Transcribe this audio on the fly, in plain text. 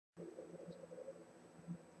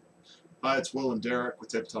Hi, it's Will and Derek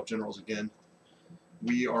with TableTopGenerals again.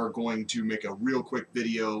 We are going to make a real quick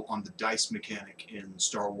video on the dice mechanic in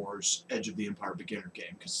Star Wars Edge of the Empire beginner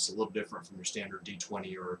game, because it's a little different from your standard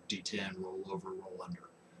D20 or D10 roll over, roll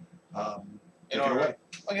under.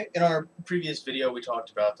 In our previous video, we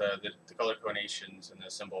talked about the color coordinations and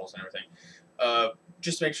the symbols and everything.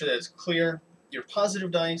 Just to make sure that it's clear, your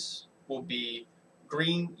positive dice will be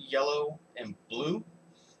green, yellow, and blue.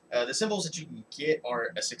 The symbols that you can get are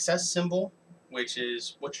a success symbol, which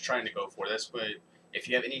is what you're trying to go for. That's what, if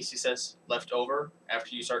you have any success left over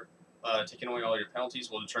after you start taking away all your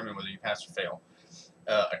penalties, will determine whether you pass or fail.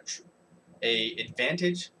 A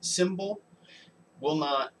advantage symbol will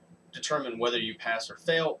not determine whether you pass or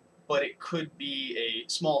fail, but it could be a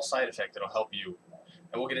small side effect that'll help you,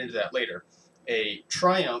 and we'll get into that later. A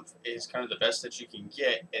triumph is kind of the best that you can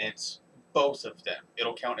get, and it's both of them.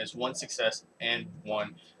 It'll count as one success and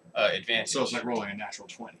one advantage. So it's like rolling a natural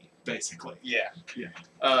 20, basically. Yeah.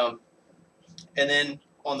 Yeah. And then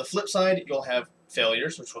on the flip side, you'll have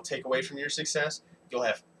failures, which will take away from your success. You'll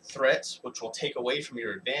have threats, which will take away from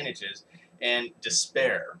your advantages, and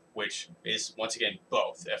despair, which is, once again,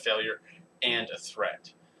 both a failure and a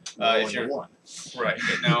threat. If you're one. Right.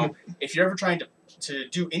 Now, if you're ever trying to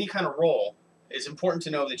do any kind of roll, it's important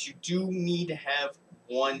to know that you do need to have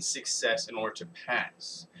one success in order to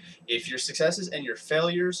pass. If your successes and your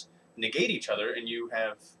failures negate each other and you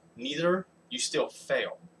have neither, you still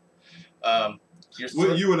fail.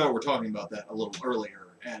 You and I were talking about that a little earlier,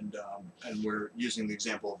 and we're using the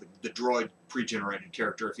example of the droid pre-generated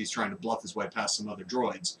character if he's trying to bluff his way past some other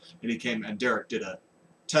droids. And Derek did a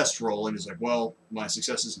test roll, and he's like, well, my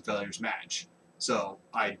successes and failures match. So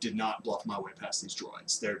I did not bluff my way past these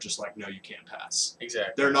droids. They're just like, no, you can't pass.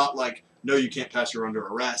 Exactly. They're not like, no, you can't pass, you're under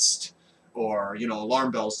arrest, or, you know,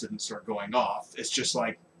 alarm bells didn't start going off. It's just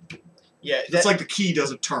like, yeah, it's like the key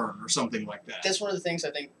doesn't turn or something like that. That's one of the things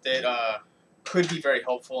I think that could be very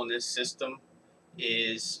helpful in this system.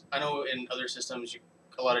 Is I know in other systems,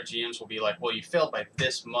 a lot of GMs will be like, well, you failed by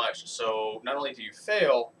this much, so not only do you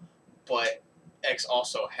fail, but X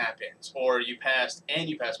also happens. Or you passed and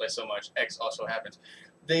you passed by so much, X also happens.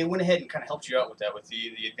 They went ahead and kind of helped you out with that, with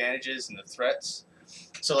the advantages and the threats.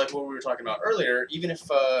 So like what we were talking about earlier, even if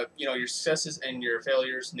you know, your successes and your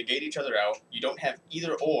failures negate each other out, you don't have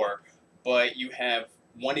either or, but you have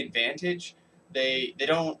one advantage. They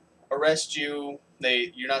don't arrest you.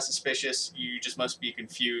 You're not suspicious. You just must be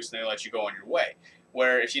confused, and they let you go on your way.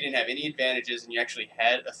 Where if you didn't have any advantages and you actually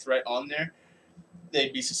had a threat on there,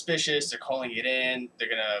 they'd be suspicious. They're calling it in. They're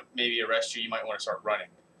gonna maybe arrest you. You might want to start running.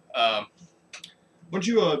 Why don't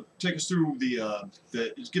you take us through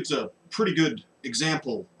it gives a pretty good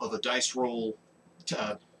example of a dice roll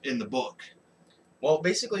in the book. Well,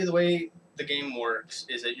 basically the way the game works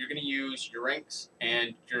is that you're going to use your ranks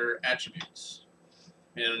and your attributes.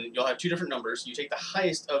 And you'll have two different numbers. You take the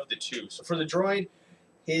highest of the two. So for the droid,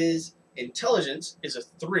 his intelligence is a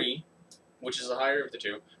 3, which is the higher of the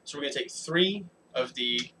two. So we're going to take 3 of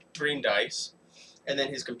the green dice, and then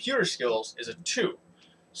his computer skills is a 2.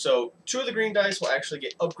 So 2 of the green dice will actually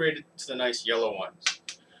get upgraded to the nice yellow ones.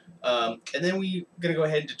 And then we're going to go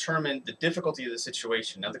ahead and determine the difficulty of the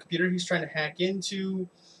situation. Now the computer he's trying to hack into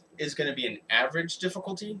is going to be an average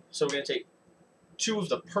difficulty. So we're going to take 2 of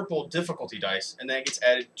the purple difficulty dice, and that gets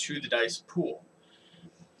added to the dice pool.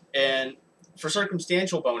 And for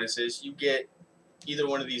circumstantial bonuses, you get either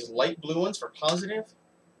one of these light blue ones for positive,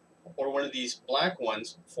 or one of these black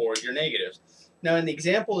ones for your negatives. Now in the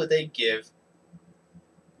example that they give,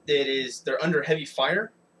 they're under heavy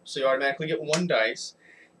fire, so you automatically get 1 dice,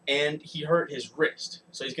 and he hurt his wrist,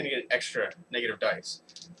 so he's going to get an extra negative dice.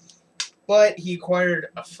 But he acquired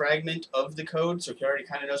a fragment of the code, so he already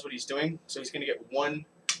kind of knows what he's doing, so he's going to get 1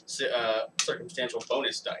 circumstantial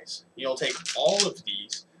bonus dice. You'll take all of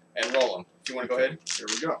these and roll them. If you want to go ahead. There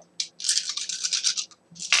we go.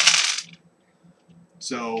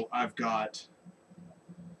 So I've got...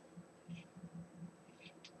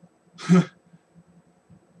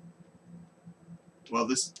 well,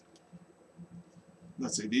 let's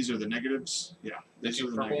see, these are the negatives. Yeah, these are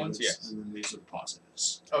the negatives, ones, yes. And then these are the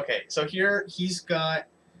positives. Okay, so here he's got,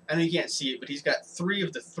 I know you can't see it, but he's got 3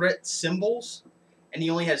 of the threat symbols, and he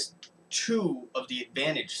only has 2 of the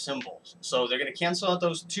advantage symbols. So they're going to cancel out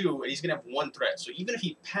those 2, and he's going to have 1 threat. So even if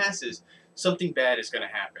he passes, something bad is going to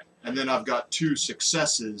happen. And then I've got 2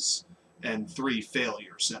 successes and 3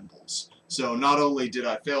 failure symbols. So not only did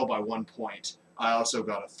I fail by 1 point, I also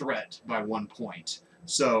got a threat by 1 point.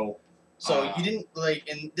 So you didn't, like,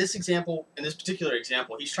 in this particular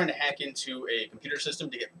example, he's trying to hack into a computer system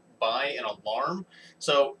to get by an alarm.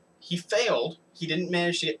 So he failed. He didn't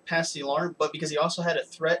manage to get past the alarm, but because he also had a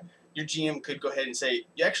threat your GM could go ahead and say,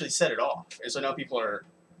 you actually set it off. And so now people are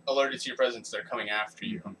alerted to your presence. They're coming after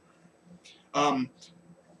you.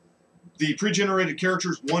 The pre-generated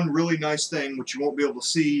characters, one really nice thing, which you won't be able to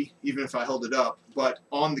see even if I held it up, but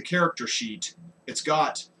on the character sheet, it's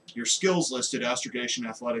got your skills listed: astrogation,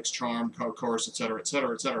 athletics, charm, course, etc.,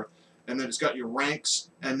 etc., etc. And then it's got your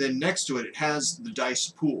ranks, and then next to it, it has the dice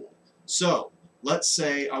pool. So, let's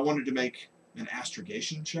say I wanted to make an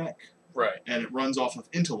astrogation check, Right. and it runs off of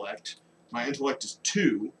intellect. My intellect is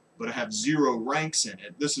 2, but I have 0 ranks in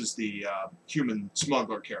it. This is the human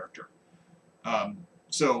smuggler character.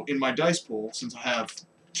 So in my dice pool, since I have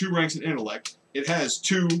 2 ranks in intellect, it has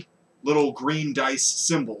 2 little green dice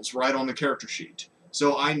symbols right on the character sheet.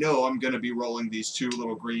 So I know I'm going to be rolling these 2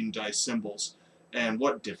 little green dice symbols. And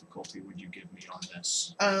what difficulty would you give me on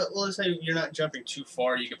this? Well, let's say you're not jumping too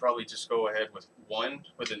far. You could probably just go ahead with 1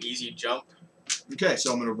 with an easy jump. Okay,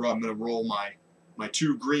 so I'm gonna roll my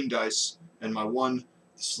 2 green dice and my 1,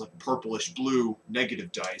 this is like purplish blue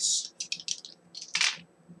negative dice.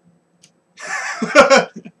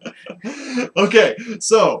 Okay,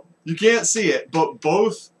 so you can't see it, but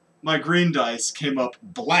both my green dice came up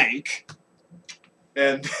blank,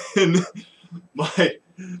 and then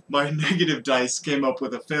my negative dice came up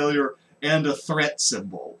with a failure and a threat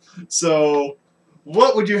symbol. So,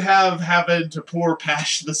 what would you have happen to poor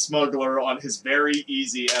Pash the Smuggler on his very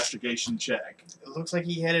easy astrogation check? It looks like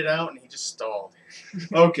he headed out and he just stalled.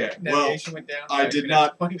 Okay, well, Navigation went down. I did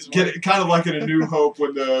not get it. Kind of like in A New Hope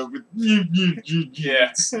when Yeah.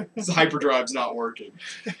 the hyperdrive's not working.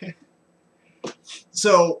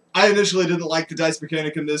 So I initially didn't like the dice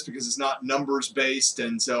mechanic in this because it's not numbers based,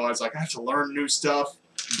 and so I was like, I have to learn new stuff.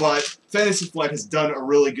 But Fantasy Flight has done a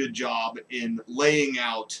really good job in laying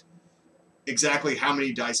out exactly how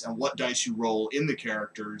many dice and what dice you roll in the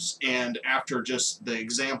characters, and after just the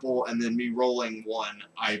example and then me rolling 1,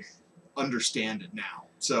 I understand it now.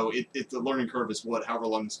 So the learning curve is however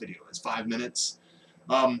long this video is, 5 minutes.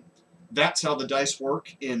 That's how the dice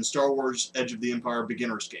work in Star Wars Edge of the Empire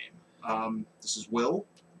beginner's game. This is Will.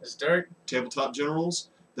 This is Derek. Tabletop Generals.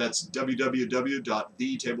 That's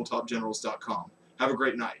www.thetabletopgenerals.com. Have a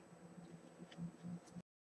great night.